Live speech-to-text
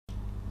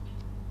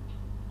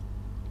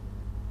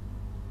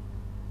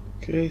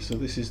Okay, so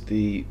this is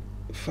the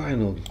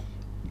final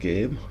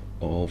game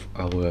of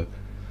our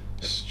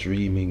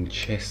streaming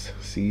chess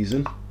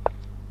season.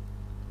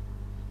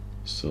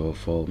 So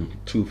from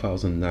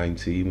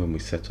 2019, when we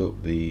set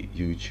up the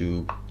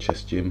YouTube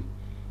chess gym,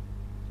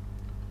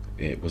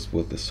 it was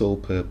with the sole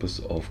purpose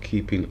of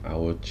keeping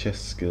our chess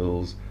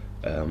skills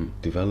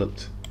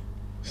developed,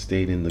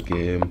 staying in the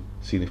game,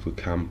 seeing if we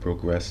can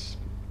progress,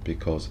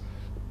 because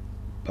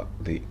at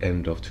the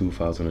end of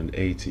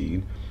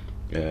 2018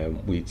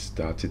 we'd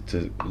started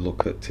to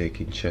look at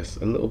taking chess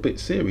a little bit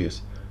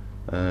serious,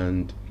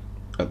 and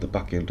at the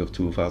back end of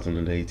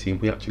 2018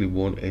 we actually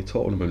won a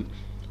tournament,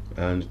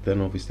 and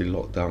then obviously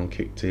lockdown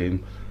kicked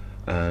in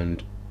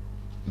and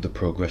the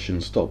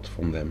progression stopped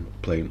from them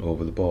playing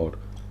over the board.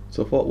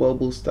 So I thought, well,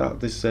 we'll start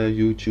this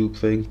YouTube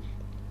thing,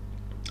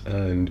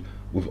 and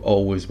we've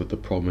always with the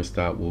promise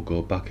that we'll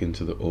go back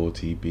into the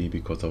OTB,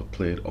 because I've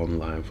played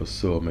online for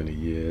so many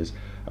years.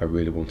 I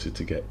really wanted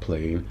to get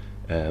playing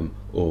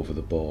over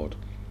the board.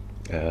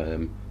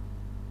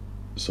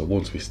 So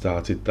once we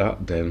started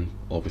that, then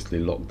obviously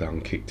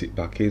lockdown kicked it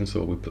back in,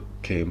 so we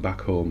came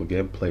back home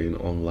again playing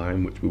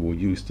online, which we were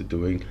used to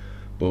doing,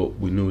 but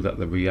we knew that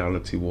the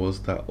reality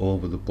was that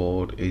over the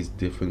board is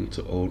different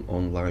to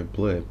online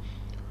play.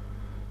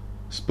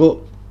 But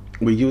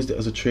we used it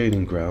as a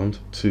training ground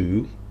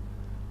to,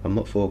 I'm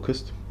not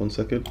focused, one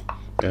second,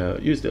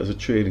 used it as a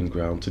training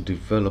ground to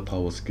develop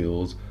our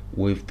skills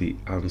with the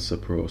answer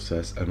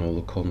process and all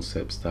the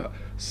concepts that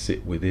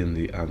sit within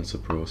the answer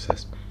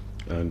process.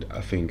 And I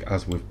think,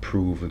 as we've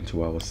proven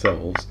to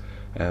ourselves,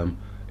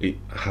 it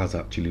has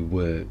actually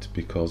worked,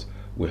 because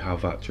we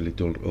have actually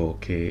done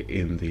okay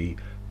in the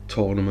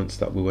tournaments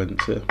that we went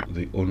to,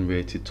 the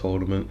unrated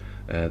tournament,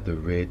 the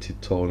rated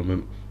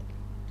tournament,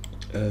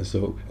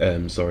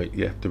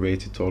 the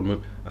rated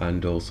tournament,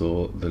 and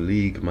also the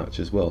league match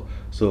as well.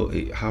 So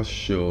it has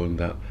shown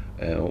that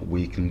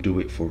we can do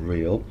it for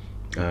real,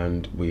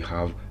 and we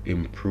have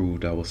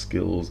improved our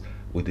skills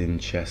within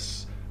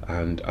chess,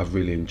 and I've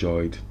really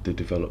enjoyed the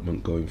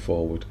development going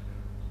forward.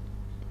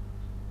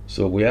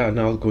 So we are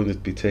now going to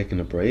be taking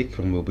a break,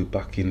 and we'll be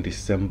back in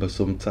December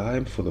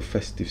sometime for the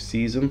festive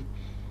season,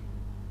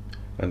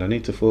 and I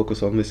need to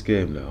focus on this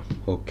game now.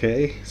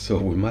 Okay, so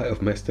we might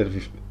have messed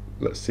everything.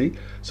 Let's see.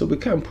 So we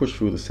can push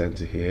through the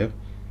center here,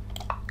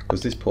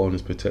 because this pawn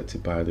is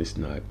protected by this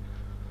knight.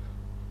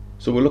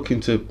 So we're looking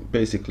to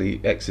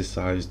basically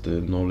exercise the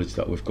knowledge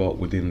that we've got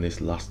within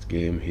this last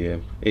game here.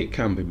 It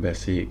can be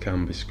messy, it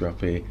can be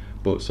scrappy,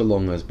 but so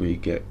long as we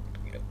get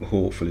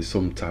hopefully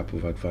some type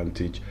of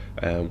advantage,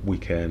 we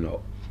care not.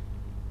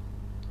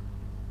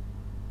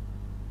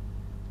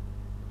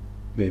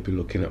 Maybe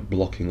looking at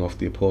blocking off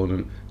the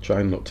opponent,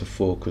 trying not to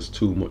focus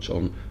too much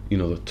on,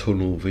 the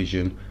tunnel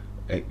vision,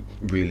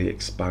 really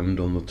expand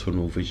on the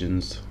tunnel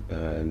visions,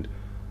 and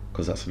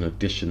because that's an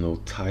additional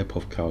type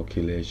of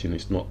calculation.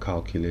 It's not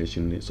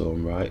calculation in its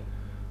own right.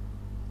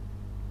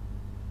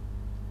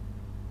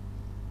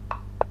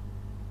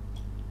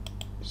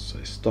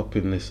 So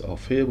stopping this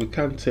off here, we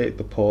can take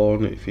the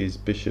pawn. If his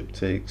bishop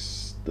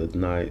takes the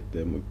knight,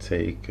 then we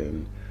take,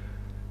 and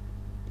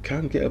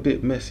can get a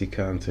bit messy,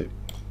 can't it?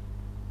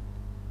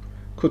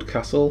 Could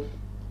castle.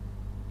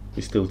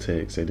 He still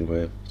takes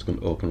anyway. It's going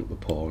to open up the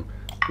pawn.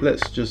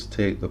 Let's just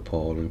take the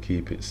pawn and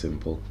keep it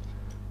simple.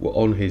 We're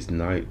on his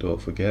knight,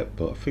 don't forget,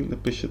 but I think the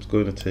bishop's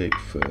going to take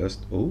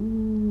first. Oh,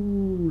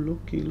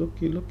 lucky,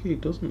 lucky, lucky,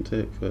 it doesn't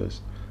take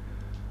first.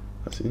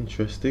 That's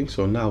interesting.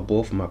 So now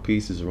both of my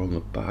pieces are on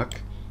the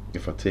back.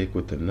 If I take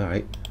with the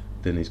knight,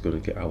 then he's going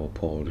to get our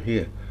pawn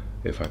here.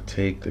 If I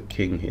take the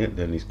king here,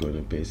 then he's going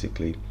to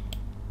basically,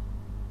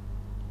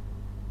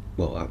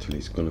 well, actually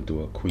he's going to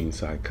do a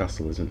queenside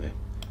castle, isn't he?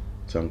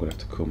 So I'm going to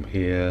have to come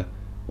here.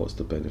 What's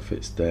the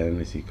benefits then?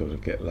 Is he going to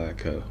get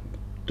like a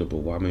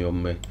double whammy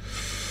on me?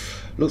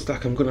 Looks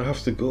like I'm going to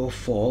have to go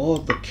for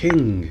the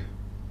king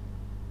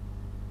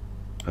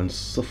and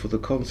suffer the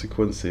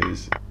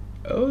consequences.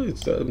 Oh,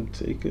 it's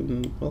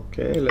taken.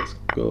 Okay, let's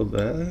go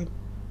there.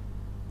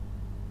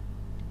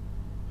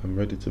 I'm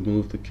ready to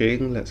move the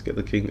king. Let's get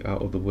the king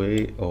out of the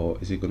way. Or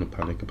is he going to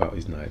panic about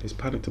his knight? He's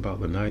panicked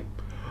about the knight.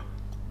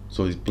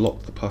 So he's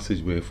blocked the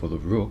passageway for the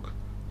rook.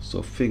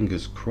 So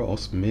fingers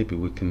crossed, maybe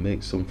we can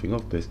make something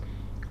of this.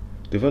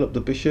 Develop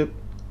the bishop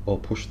or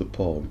push the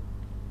pawn.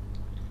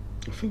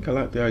 I think I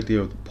like the idea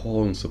of the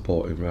pawn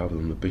supporting rather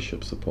than the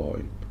bishop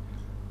supporting.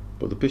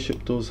 But the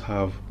bishop does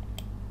have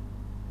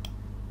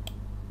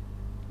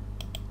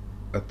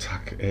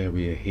attack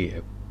area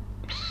here.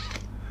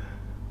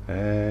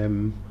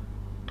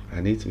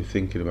 I need to be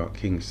thinking about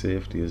king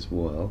safety as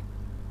well.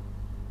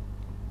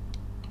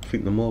 I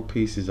think the more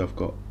pieces I've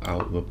got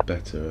out, the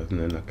better, and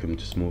then I can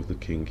just move the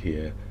king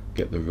here,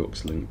 get the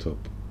rooks linked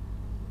up.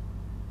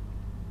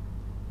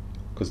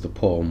 Because the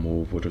pawn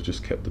move would have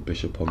just kept the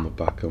bishop on the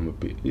back and would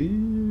be,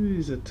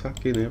 he's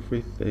attacking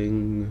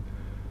everything.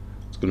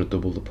 It's going to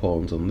double the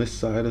pawns on this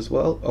side as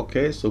well.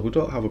 Okay, so we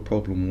don't have a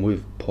problem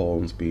with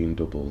pawns being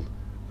doubled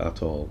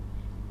at all.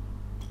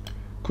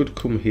 Could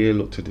come here,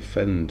 look to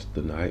defend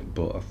the knight,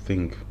 but I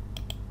think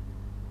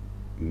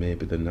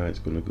maybe the knight's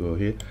going to go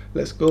here.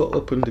 Let's go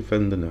up and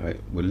defend the knight.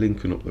 We're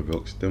linking up the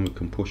rooks, then we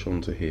can push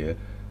on to here.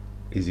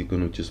 Is he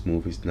going to just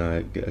move his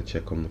knight, get a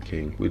check on the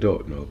king? We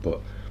don't know,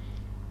 but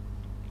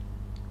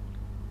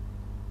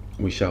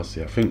we shall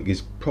see. I think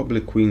he's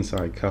probably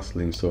queenside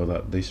castling so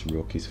that this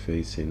rook is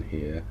facing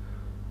here,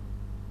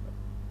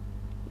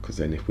 because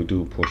then if we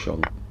do push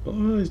on,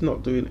 oh, he's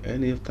not doing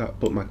any of that,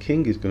 but my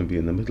king is going to be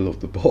in the middle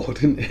of the board,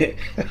 isn't it?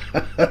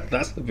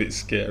 That's a bit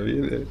scary,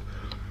 isn't it?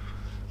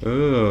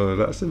 Oh,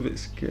 that's a bit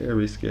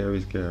scary.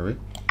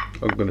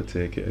 I'm going to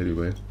take it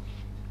anyway.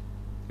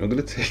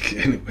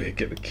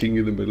 Get the king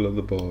in the middle of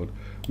the board.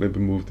 Maybe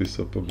move this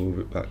up and move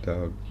it back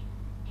down.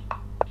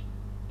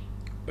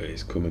 But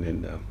he's coming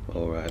in now.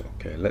 Alright,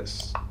 okay,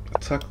 let's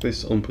attack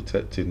this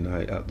unprotected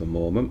knight at the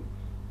moment.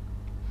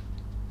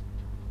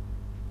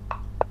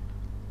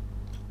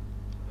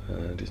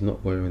 And he's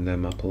not wearing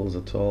them apples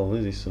at all,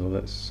 is he? So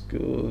let's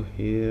go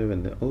here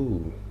and then.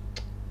 Oh,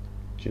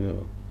 do you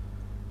know?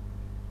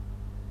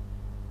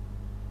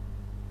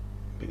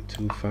 A bit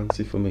too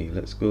fancy for me.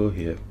 Let's go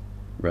here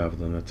rather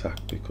than attack,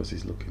 because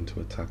he's looking to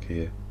attack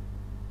here.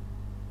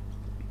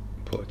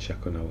 Put a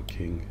check on our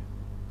king.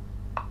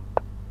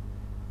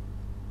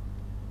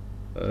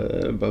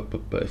 But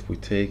if we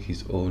take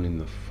his own in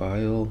the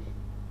file,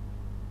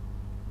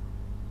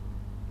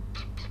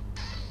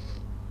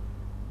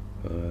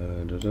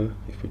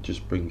 if we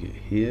just bring it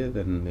here,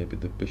 then maybe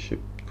the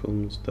bishop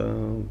comes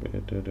down.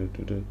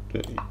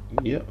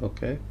 Yeah,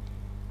 okay,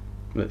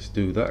 let's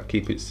do that.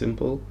 Keep it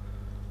simple.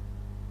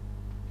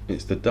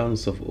 It's the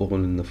dance of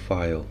owning the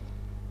file.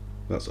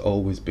 That's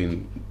always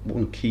been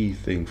one key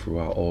thing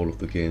throughout all of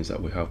the games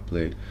that we have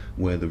played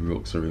where the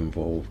rooks are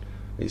involved.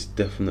 It's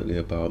definitely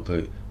about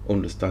the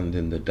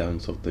understanding the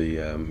dance of the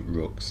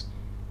rooks.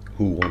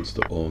 Who wants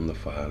to own the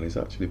file? He's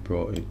actually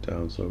brought it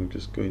down, so I'm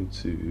just going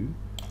to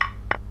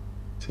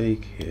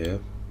take here.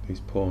 These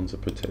pawns are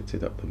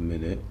protected at the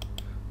minute.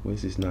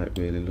 Where's this knight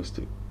really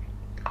lusty?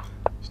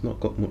 It's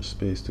not got much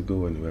space to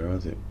go anywhere,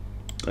 has it?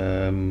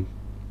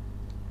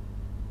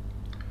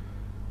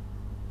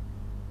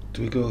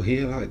 Do we go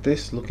here like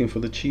this, looking for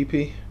the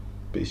cheapie?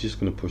 But he's just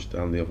going to push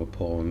down the other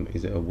pawn.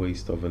 Is it a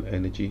waste of an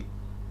energy?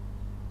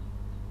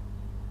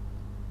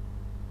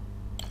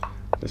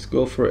 Let's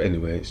go for it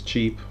anyway. It's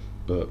cheap,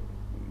 but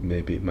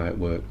maybe it might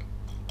work.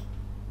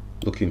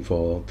 Looking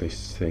for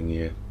this thing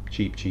here.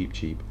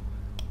 Cheap.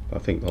 I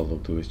think all they'll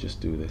do is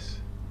just do this.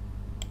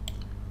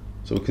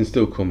 So we can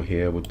still come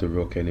here with the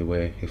rook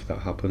anyway, if that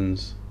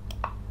happens.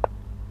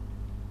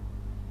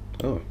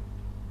 Oh.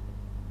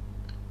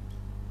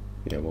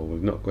 Yeah, well, we're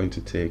not going to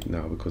take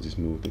now because he's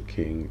moved the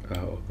king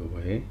out of the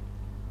way.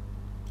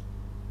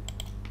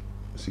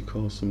 Does he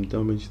cause some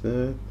damage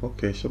there?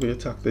 Okay, shall we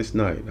attack this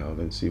knight now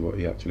then, see what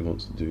he actually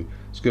wants to do?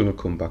 He's going to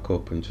come back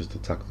up and just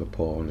attack the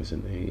pawn,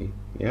 isn't he?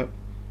 Yep.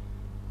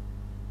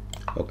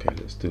 Okay,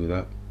 let's do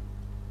that.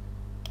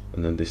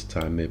 And then this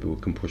time maybe we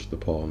can push the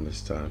pawn this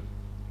time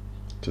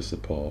to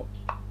support.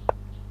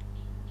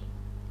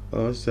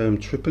 Oh, he's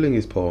tripling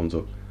his pawns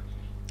up.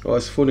 Oh,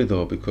 it's funny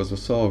though, because I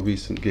saw a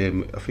recent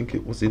game, I think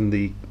it was in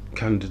the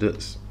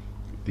candidates,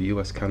 the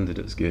US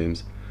candidates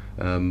games.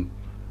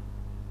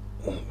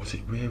 Oh, was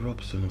it Ray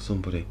Robson or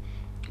somebody?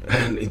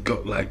 And it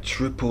got like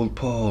triple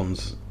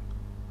pawns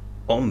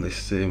on this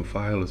same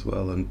file as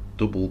well, and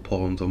double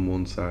pawns on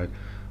one side.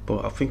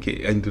 But I think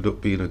it ended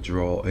up being a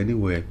draw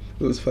anyway.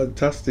 It was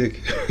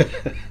fantastic.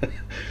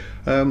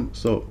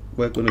 So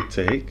we're going to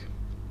take,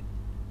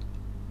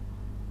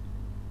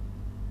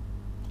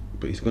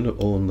 but he's going to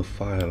own the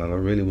file, and I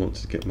really want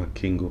to get my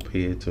king up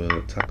here to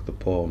attack the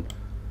pawn.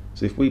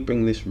 So if we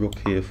bring this rook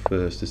here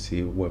first to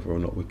see whether or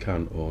not we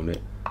can own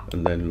it,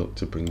 and then look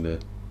to bring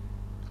the,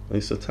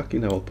 it's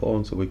attacking our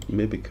pawn, so we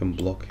maybe can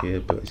block here,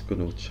 but it's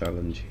going to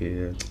challenge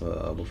here.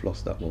 We've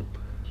lost that one.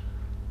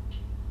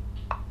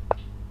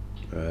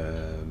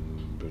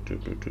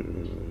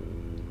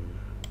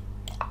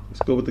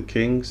 Let's go with the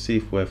king, see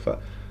if we're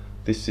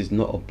this is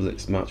not a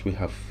blitz match. We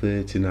have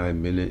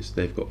 39 minutes,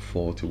 they've got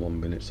 41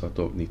 minutes, so I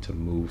don't need to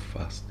move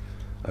fast.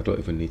 I don't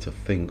even need to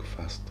think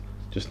fast,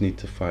 just need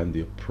to find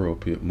the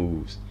appropriate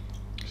moves.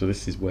 So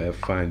this is where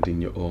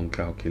finding your own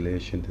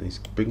calculation. He's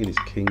bringing his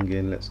king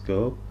in, let's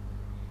go.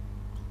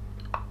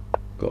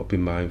 Got to be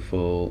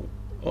mindful.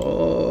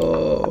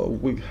 Oh,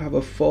 we have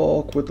a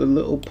fork with the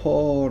little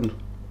pawn.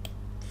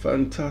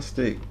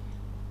 Fantastic.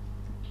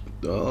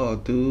 Oh,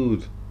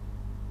 dude.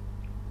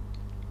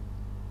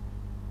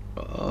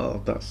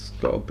 Oh, that's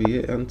got to be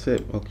it, hasn't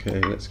it? Okay,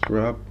 let's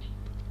grab.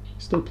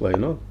 Still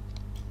playing on.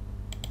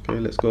 Okay,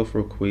 let's go for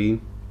a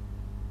queen.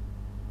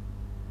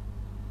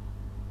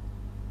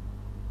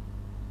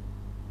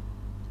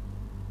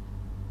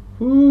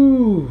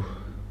 Woo!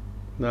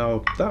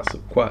 Now that's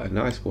quite a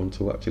nice one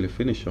to actually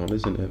finish on,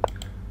 isn't it?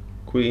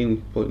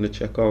 Queen, putting a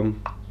check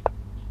on,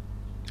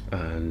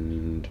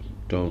 and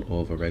don't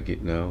over egg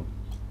it now.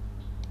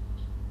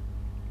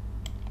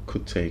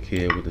 Could take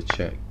here with a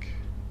check.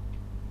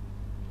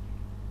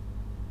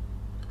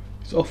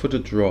 He's offered a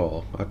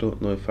draw. I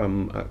don't know if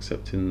I'm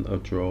accepting a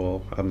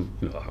draw. I'm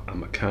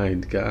a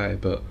kind guy,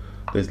 but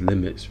there's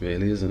limits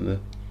really, isn't there?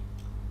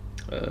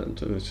 And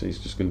so he's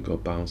just going to go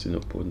bouncing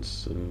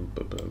upwards,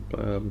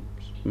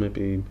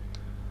 maybe,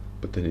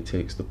 but then he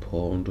takes the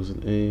pawn,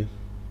 doesn't he?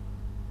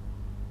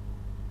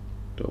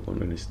 Don't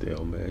want any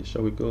stalemate.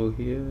 Shall we go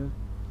here,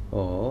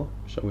 or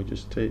shall we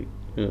just take?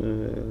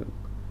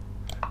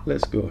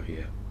 Let's go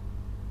here.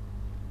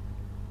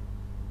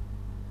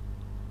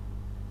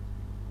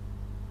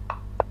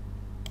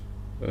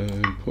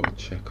 Put a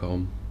check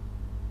on.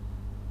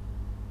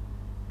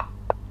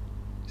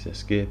 He's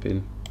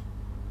escaping.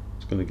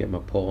 It's going to get my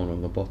pawn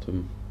on the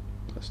bottom.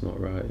 That's not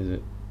right, is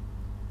it?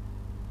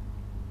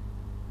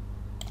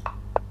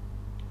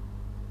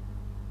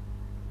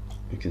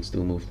 We can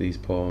still move these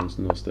pawns,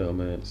 no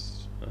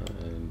stalemates,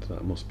 and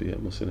that must be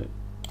it, mustn't it?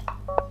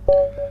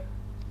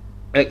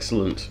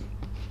 Excellent.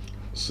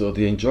 So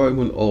the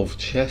enjoyment of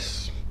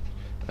chess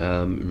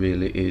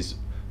really is,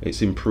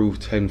 it's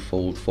improved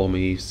tenfold for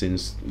me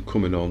since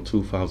coming on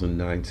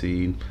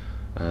 2019,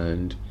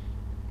 and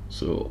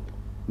so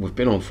we've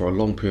been on for a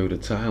long period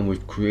of time.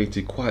 We've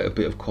created quite a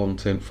bit of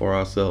content for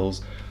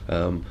ourselves.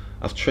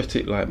 I've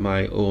treated it like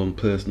my own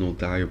personal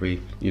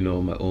diary, you know,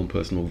 my own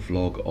personal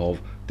vlog of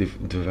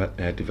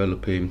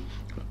developing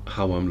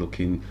how I'm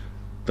looking,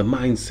 the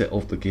mindset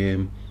of the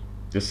game,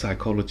 the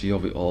psychology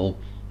of it all,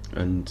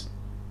 and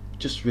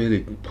just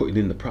really putting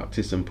in the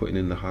practice and putting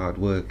in the hard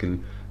work,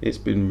 and it's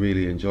been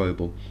really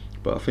enjoyable.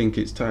 But I think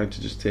it's time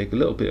to just take a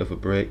little bit of a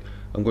break.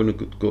 I'm going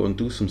to go and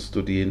do some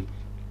studying.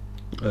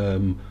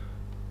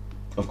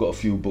 I've got a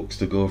few books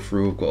to go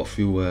through. I've got a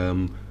few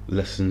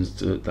lessons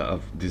that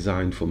I've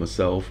designed for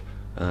myself,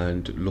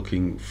 and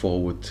looking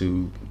forward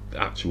to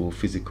actual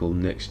physical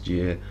next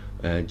year,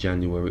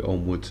 January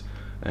onwards.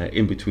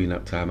 In between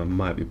that time I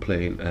might be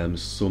playing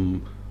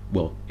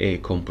a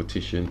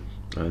competition,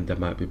 and I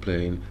might be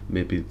playing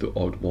maybe the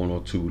odd 1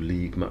 or 2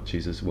 league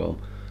matches as well.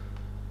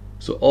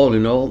 So all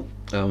in all,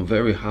 I'm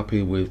very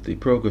happy with the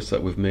progress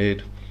that we've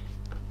made.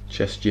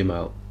 Chess Jim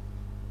out.